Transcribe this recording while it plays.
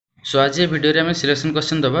सो आज ये वीडियो रे हमें सिलेक्शन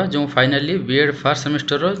क्वेश्चन दबा जो फाइनली बीएड फर्स्ट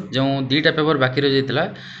सेमेस्टर रो जो दीटा पेपर बाकी रह जाइतला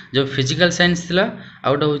जो फिजिकल साइंस थिला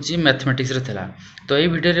आउट होची मैथमेटिक्स रे थिला। तो ये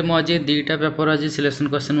वीडियो रे मो आज दीटा पेपर आज सिलेक्शन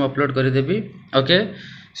क्वेश्चन मु अपलोड कर देबी। ओके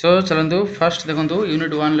सो चलंतु फर्स्ट देखंतु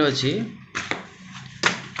यूनिट 1 ले अछि।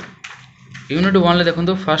 यूनिट 1 ले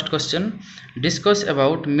देखंतु first question discuss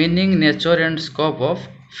about meaning nature and scope of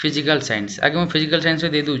physical science. आगे मैं फिजिकल साइंस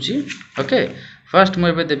दे दूची। ओके फर्स्ट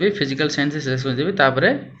मुझे देवी फिजिकल साइंस सिलेक्शन देवी तापर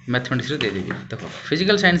मैथमेटिक्स दे देवी। देखो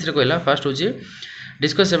फिजिकल साइंस रे कहला फर्स्ट होची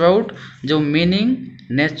डिस्कस अबाउट जो meaning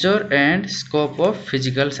nature and scope of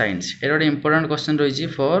physical science. एटा गोटे इंपोर्टेंट क्वेश्चन रही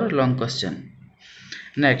for long question.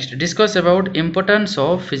 Next discuss about importance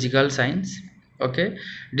of physical science. Okay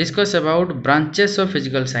discuss about branches of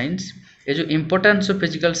physical science. ये जो importance of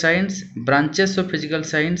physical science, branches of physical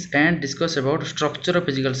science and discuss about structure of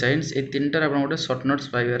physical science ये तीनटा आपन गोटे short notes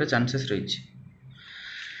पाइबार chances रही।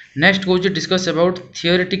 Next कौच discuss about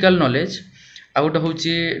theoretical knowledge आउ गोटे हूँ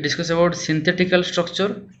डिस्कस अबाउट सिंथेटिकल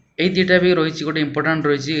स्ट्रक्चर। ये दुटा भी रही गोटे इंपोर्टेंट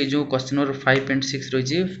रही जो क्वेश्चन नंबर 5 एंड 6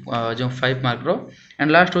 रही जो 5 मार्क रो।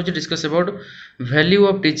 एंड लास्ट हूँ discuss about value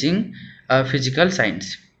of teaching physical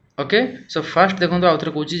science. Okay so first देखो आउ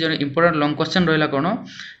थे कौच जो इंपोर्टेंट लॉन्ग क्वेश्चन रहा कौन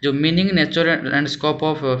जो meaning nature and scope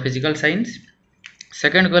of physical science.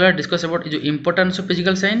 Second कहला डिस्कस अबाउट जो importance of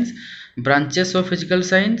physical science, branches of physical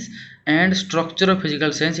science and structure of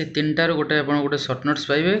physical science. ये तीनटार गोटे आप गोटे शॉर्ट नोट्स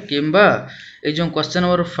पाइबे किंबा ये जो क्वेश्चन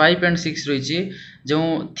नंबर 5 एंड 6 रही जो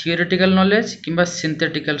थियोरेटिकल नॉलेज किंबा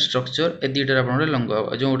सिंथेटिकल स्ट्रक्चर ये दुइटार आप गोटे लॉन्ग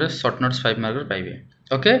जो गोटे शॉर्ट नोट्स 5 मार्क पाइबे।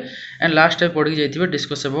 ओके एंड लास्ट टाइम पढ़ी जाइए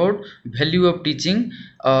discuss about value of teaching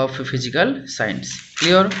of physical science.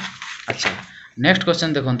 Clear. अच्छा नेक्स्ट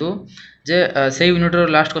क्वेश्चन देखंतु जे से यूनिट रो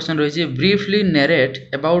लास्ट क्वेश्चन रही briefly narrate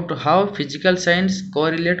about how physical science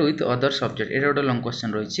correlate with other subject. एटा गोटे long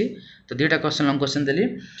question रही तो दुईटा क्वेश्चन लॉन्ग क्वेश्चन देली।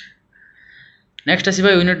 नेक्स्ट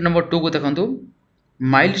आसीबा यूनिट नंबर 2 को देखंतु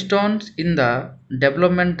milestones in the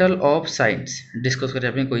developmental of science discuss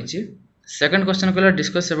करिया पे कहिछि। सेकंड क्वेश्चन कहला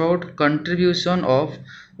discuss about contribution of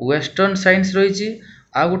western science रही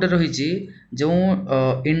आ गोटे रही जो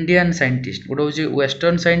इंडियन साइंटिस्ट गोटे हूँ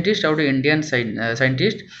वेस्टर्न साइंटिस्ट आ गोटे इंडियन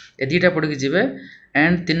साइंटिस्ट ए दुटा पढ़ी जी।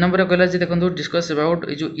 एंड 3 नंबर कहला देखो डिस्कस अबाउट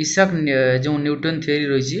जो इसाक जो न्यूटन थ्योरी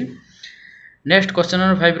रही। नेक्स्ट क्वेश्चन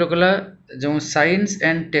नंबर 5 कहला जो science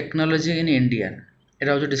and technology in India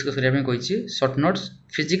एटा हूँ डिस्कस करने कही short notes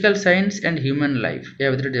physical science and human life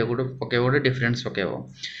या भीतर गोटे पकेब गोटे डिफरेंस पकेब।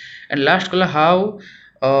 एंड लास्ट कहला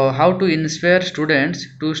how to inspire students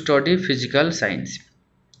to study physical science.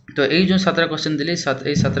 तो यही जो 7 क्वेश्चन दिली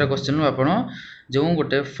 7 क्वेश्चन आप जो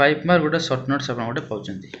गोटे 5 मार्क गोटे शॉर्ट नोट्स आप गोटे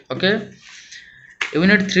पाउचंती। ओके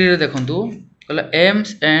यूनिट 3 रे देखंतु कहला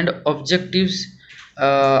एम्स एंड ऑब्जेक्टिव्स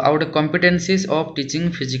आ गोटे competencies of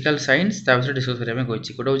teaching physical science तापर डिस्कस करबे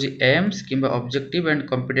कहिछि। गोटे होछि एम्स किंबा objective and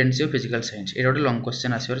competency of physical science एटा गोटे लॉन्ग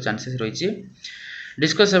क्वेश्चन आसीवर चांसेस रहिछि।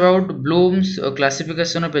 Discuss about blooms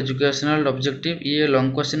classification of educational objective ये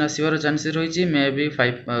लॉन्ग क्वेश्चन आसीवर चांसेस रही मे बी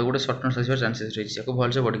 5 गोटे शॉर्ट नोट्स आसीवर चांसेस रही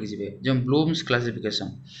भल से पढ़ी जी जो blooms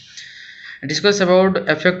classification. Discuss about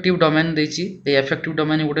affective domain देछि इफेक्टिव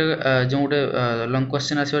डोमेन गोटे जो गोटे लॉन्ग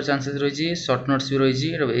क्वेश्चन आसीवर चांसेस रही शॉर्ट नोट्स भी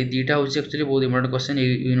रही दुईटा हूँ एक्चुअली बहुत इंपोर्टेंट क्वेश्चन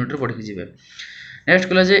यूनिट पढ़ी जी। नेक्स्ट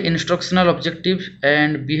कहला जे instructional objective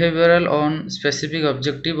and behavioural on specific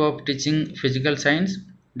objective of teaching physical science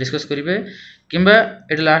discuss करेंगे किंबा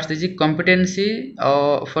एटा लास्ट देछि competency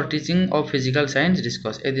for teaching of physical science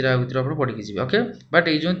discuss ए दिरा भीतर आप पढ़ी जी। ओके बट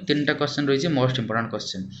ये जो 3टा क्वेश्चन रही मोस्ट इंपोर्टेंट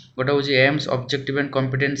क्वेश्चन गोटे हूँ AIIMS objective and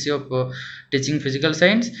competency of teaching physical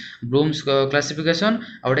science blooms classification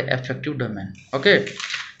आ गोटे इफेक्टिव डोमेन। ओके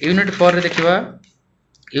यूनिट 4 रे देखिबा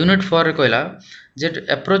यूनिट 4 रे कहला jet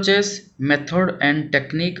approaches method and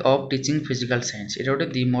technique of teaching physical science एटा गोटे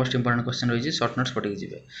दी मोस्ट इंपोर्टेंट क्वेश्चन रही short notes पढ़ी जी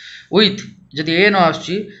विथ जदि ए न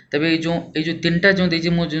आसुची तबे जो 3टा जो देछि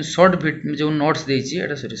मु जो शॉर्ट जो नोट्स देछि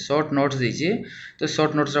एटा सॉरी शॉर्ट नोट्स देछि तो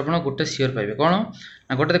शॉर्ट नोट्स आपण गोटे शेयर पाइबे कोन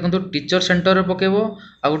ना गोटे देखंतु टीचर सेंटर रे पकेबो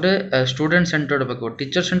आ गोटे स्टूडेंट सेंटर रे पकेबो।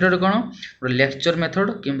 टीचर सेंटर रे कोन गोटे लेक्चर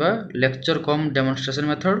मेथड किंबा लेक्चर कम डेमोन्स्ट्रेशन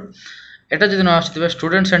मेथड एटा जदि न आसुतबे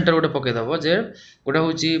स्टूडेंट सेंटर गोटे पके दबो जे गोटे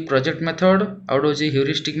होची प्रोजेक्ट मेथड आ गोटे होची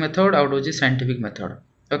ह्यूरिस्टिक मेथड आ गोटे होची scientific method.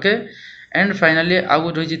 Okay and finally आउ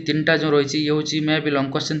रही 3टा जो रही ये हूँ मे भी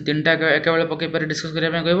लॉन्ग क्वेश्चन 3टा एक बेले पकई पारे डिस्कस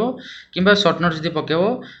करने कहबो किंबा शॉर्ट नोट जदि पकेबो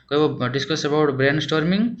कहबो डिस्कस अबाउट ब्रेन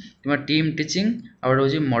स्टॉर्मिंग किंबा टीम टीचिंग आ गोटे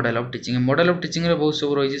होची model of teaching. Model of teaching रे बहुत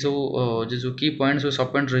सब रही सब जो की पॉइंट्स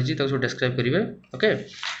सब पॉइंट रही सब डिस्क्राइब करेंगे। ओके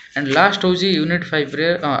एंड लास्ट हूँ यूनिट 5 रे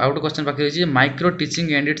आउट क्वेश्चन बाकी रही micro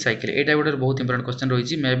teaching and it cycle एटा गोटे बहुत इंपोर्टेंट क्वेश्चन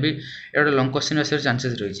रही may be Etah long question आसार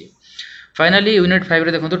चांसेस रही। फाइनली यूनिट 5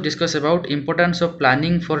 रे देखो discuss about importance of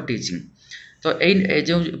planning for teaching तो ये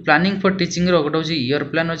जो प्लानिंग फॉर टीचिंग गोटे हूँ ईयर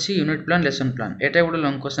प्लान अच्छी यूनिट प्लान लेसन प्लान एटा गोटे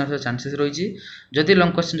लंग क्वेश्चन आसार चांसेस रही जदि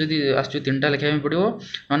लंग क्वेश्चन जदि आस तीन लिखा पड़ो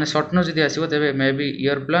ना सर्ट नोट जब आसो तेज मे बी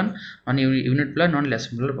ईयर प्लान मान यूनिट प्लान ना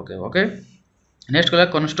लेसन प्लान पकेब ओके नेक्स्ट कला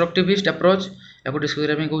कंस्ट्रक्टिविस्ट अप्रोच या डिस्कस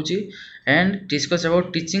करने कहूँ and discuss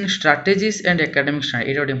about teaching स्ट्राटेजीज and academic standard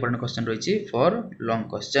ये गोटे इंपोर्टेंट क्वेश्चन रही for long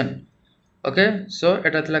question okay so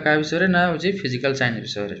एटा क्या विषय ना हूँ फिजिकल साइंस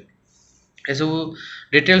विषय ये सब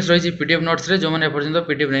डिटेल्स रही पीडीएफ नोट्स रे जो मैंने पर्यटन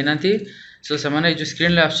पीडीएफ नहीं ना सो से जो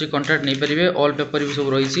स्क्रीन में आस कंटाक्ट नहीं पारे ऑल पेपर भी सब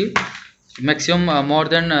रही मैक्सिमम मोर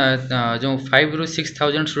देन जो 5 ରୁ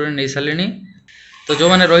 6,000 स्टूडेंट नहीं सारे तो जो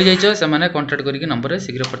मैंने रही जाइए से मैंने कंटाक्ट करके नंबर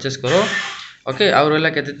शीघ्र परचेस करो ओके आउ रहा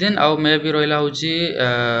केते दिन आउ मे भी रहा हूँ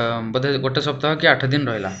बोधे गोटे सप्ताह कि 8 दिन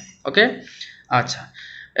रहा ओके अच्छा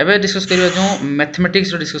एबे डिस्कस करिया जो मैथमेटिक्स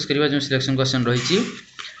डिस्कस करिया जो सिलेक्शन क्वेश्चन रही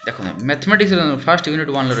देखो मैथमेटिक्स फर्स्ट यूनिट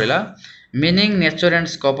 1 रहा meaning nature and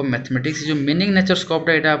scope of mathematics जो मीनिंग नेचर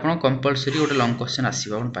स्कोपटा यहाँ आप कंपलसरी गोटे लंग क्वेश्चन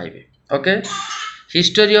आसो आप पाइबे okay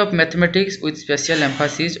history of mathematics with special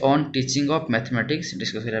Mphasis on teaching of mathematics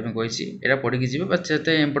discuss करने कही यहाँ पढ़ी जी बस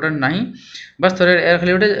ये इंपोर्टेंट ना बस थे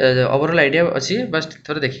खाली गोटे ओवरऑल आइडिया अच्छी बस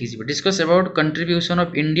थे देखिए जी discuss about contribution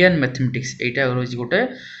of Indian mathematics यहाँ रही गोटे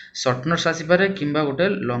सर्ट नोट्स आसीपे कि गोटे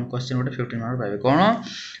लंग क्वेश्चन गोटे 15 मार्क पाइबे कौन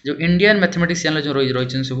जो इंडियन मैथमेटिक्स चैनल जो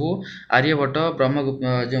रही सब आर्यभट्ट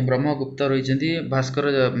ब्रह्मगुप्त रही भास्कर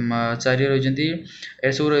चार्य रही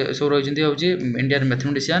सब रही हूँ इंडियन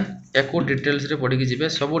मैथमेटिशियन या डिटेल्स पढ़ी जी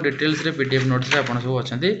सब डिटेल्स पीडीएफ नोट्स आप सब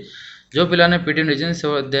अच्छा जो पिलाने पीडीएफ नहीं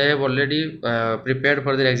they have already prepared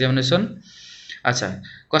for their examination अच्छा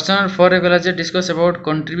क्वेश्चन नंबर 4 गला जे discuss about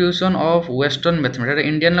contribution of western mathematics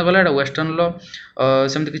Indian लो गला वेस्टर्न लो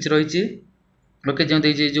सेमती किछि रही ओके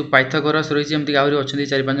जमती जो पाइथागोरस रही जमती आहरी अच्छे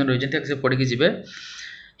 4-5 जन रही से पढ़ी जी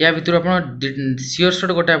या भितर आप सियोर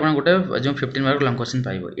सर्ट गोटे आप गोटे जो 15 मार्क लंग क्वेश्चन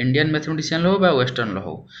पाइब इंडियन मैथमेटिशियन हो वेस्टर्न लो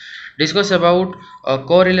हो discuss about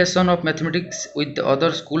correlation of mathematics with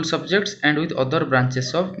other school subjects and with other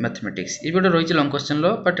branches of mathematics ये गोटे रही लंग क्वेश्चन लो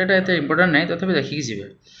बट एटा एते इंपोर्टेंट नहीं तथापि देखिए जी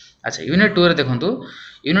अच्छा यूनिट 2 रे देखंतु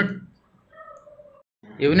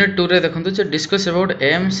यूनिट 2 रे देखंतु जे discuss about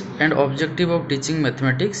AIIMS and objective of teaching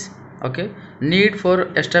mathematics okay need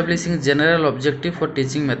for establishing general objective for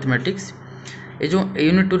teaching mathematics ये जो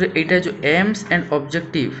यूनिट 2 रे एटा जो एम्स एंड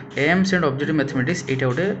ऑब्जेक्टिव मैथमेटिक्स एटा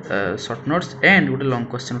गोटे शॉर्ट नोट्स एंड गोटे लॉन्ग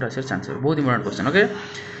क्वेश्चन गोटे आसार चांस बहुत important question okay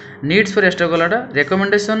needs for एस्ट्रागोलाटा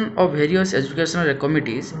recommendation of various educational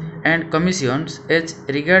committees and commissions as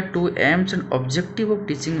regard to AIIMS and objective of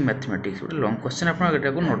teaching mathematics गोटे long question आप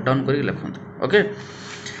note down करके लिखंतु okay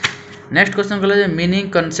next question कहला meaning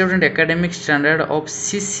concept and academic standard of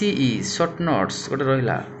CCE short notes गोटे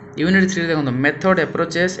रहा unit 3 देखो method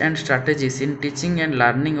approaches and स्ट्राटेजीज in teaching and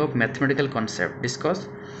learning of mathematical concept discuss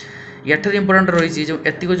याठार important रही जो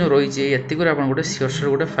एतिक जो रही एतिक आप गोटे सियोर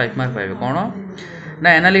गोटे 5 मार्क पाइबे कौन ना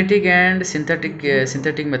analytic and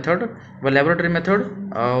synthetic method laboratory method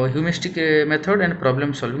ह्यूमिस्टिक method and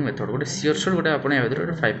problem solving method गोटे सियोर गोटे आप 5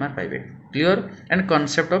 मार्क पाइबे clear and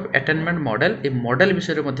concept of attainment model ये मॉडल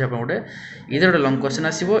विषय में गोटे इधर गोटे लंग क्वेश्चन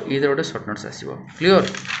आसो इधर गोटे शॉर्ट नोट्स आसो क्लियर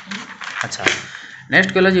अच्छा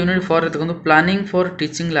नेक्स्ट कहला यूनिट 4 देखो planning for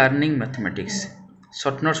teaching learning mathematics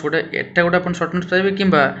short notes गोटे एटा गोटे आप शॉर्ट नोट्स पाइबे कि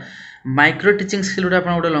माइक्रो टीचिंग स्किल गोटे आप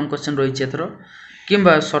गोटे लंग क्वेश्चन रही एथर कि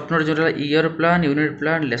शॉर्ट नोट जो year plan unit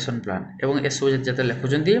plan lesson plan एवं एसबू जो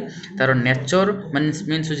लिखुंट तार नेचर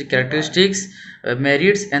मीन्स हूँ कैरेक्टरिस्टिक्स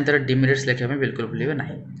मेरिट्स एंड तार डिमेरिट्स लिखा बिल्कुल भूलिए ना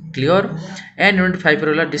क्लियर एंड यूनिट 5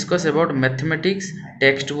 रहा discuss about mathematics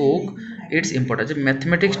text book it's important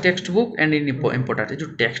mathematics text book and in important जो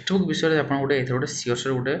टेक्स्ट बुक विषय आप गोटे गोटे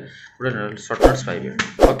सियोर गोटे शॉर्ट नोट्स पाइबे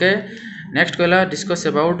ओके नेक्स्ट कहला discuss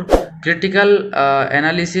about critical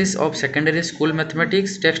analysis of secondary school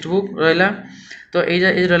mathematics text book रहा तो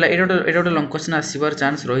ये गोटे लंग क्वेश्चन आसबार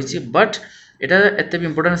चांस रही बट यहाँ एत भी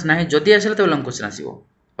इंपोर्टेंस ना जदि आसे तो लंग क्वेश्चन आसो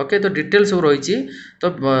ओके तो डिटेल सब रही तो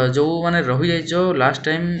जो मैंने रही जाइए लास्ट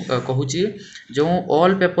टाइम कहूँ जो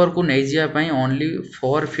ऑल पेपर को नहीं जावाई ओनली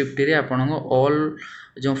 450 रे आपण ऑल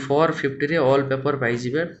जो 450 रे ऑल पेपर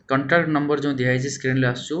पाइबे कंटाक्ट नंबर जो दिखाई स्क्रीन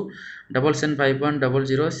आसू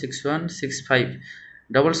 7751006165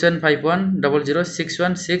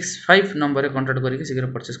 7751006165 नंबर कंटाक्ट करके शीघ्र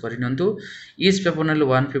परचेस करनी ईच पेपर ना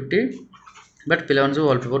 150 बट पिला सब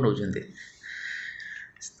ऑल पेपर नौ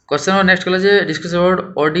क्वेश्चन नेक्स्ट कला डिस्कस अबाउट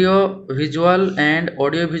ऑडियो विजुअल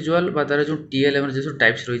तार जो टीएलएम जो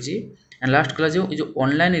टाइप्स रही एंड लास्ट कला जो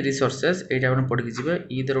ऑनलाइन रिसोर्सेस ये पढ़ी जी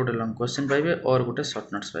इधर गोटे लंग क्वेश्चन पाइबे और गोटे शॉर्ट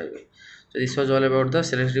नोट्स पाइबे so this was all about the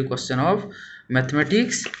selective question of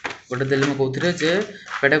mathematics गोटे देली मैं कहते जे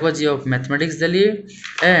pedagogy of mathematics Delhi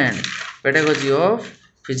and pedagogy of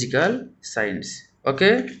physical science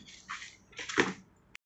okay